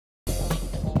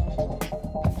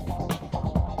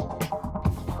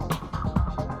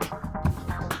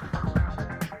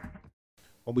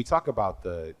when we talk about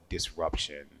the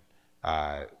disruption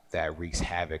that wreaks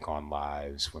havoc on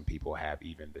lives when people have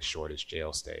even the shortest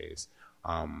jail stays,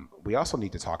 we also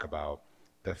need to talk about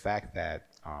the fact that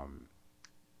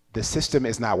the system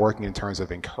is not working in terms of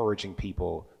encouraging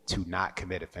people to not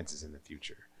commit offenses in the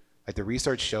future. Like, the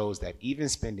research shows that even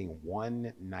spending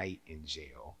one night in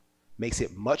jail makes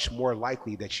it much more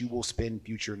likely that you will spend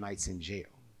future nights in jail.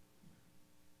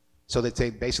 So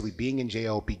that basically being in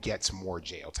jail begets more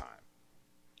jail time.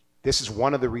 This is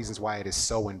one of the reasons why it is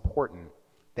so important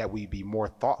that we be more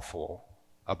thoughtful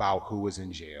about who is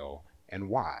in jail and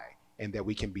why, and that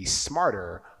we can be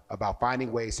smarter about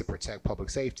finding ways to protect public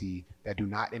safety that do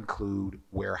not include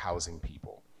warehousing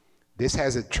people. This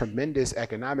has a tremendous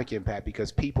economic impact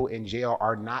because people in jail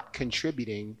are not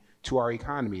contributing to our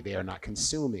economy. They are not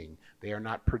consuming, they are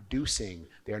not producing,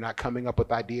 they are not coming up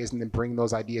with ideas and then bringing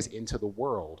those ideas into the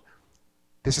world.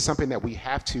 This is something that we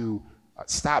have to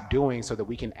stop doing so that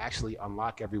we can actually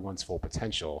unlock everyone's full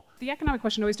potential. The economic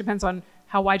question always depends on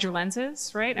how wide your lens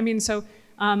is, right? I mean, so,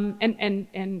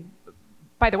 and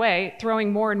by the way,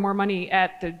 throwing more and more money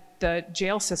at the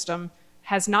jail system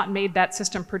has not made that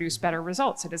system produce better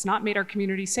results. It has not made our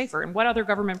communities safer. And what other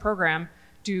government program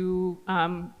do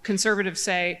conservatives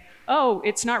say, oh,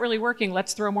 it's not really working,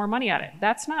 let's throw more money at it?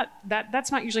 That's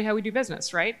not usually how we do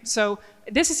business, right? So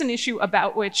this is an issue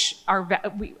about which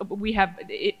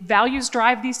values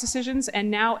drive these decisions,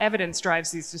 and now evidence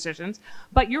drives these decisions.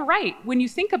 But you're right, when you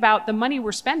think about the money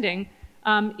we're spending,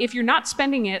 if you're not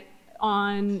spending it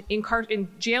on in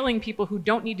jailing people who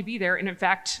don't need to be there and in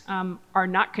fact are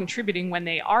not contributing when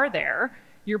they are there,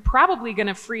 you're probably going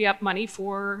to free up money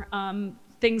for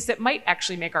things that might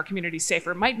actually make our communities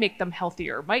safer, might make them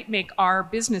healthier, might make our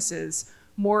businesses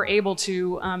more able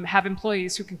to have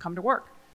employees who can come to work.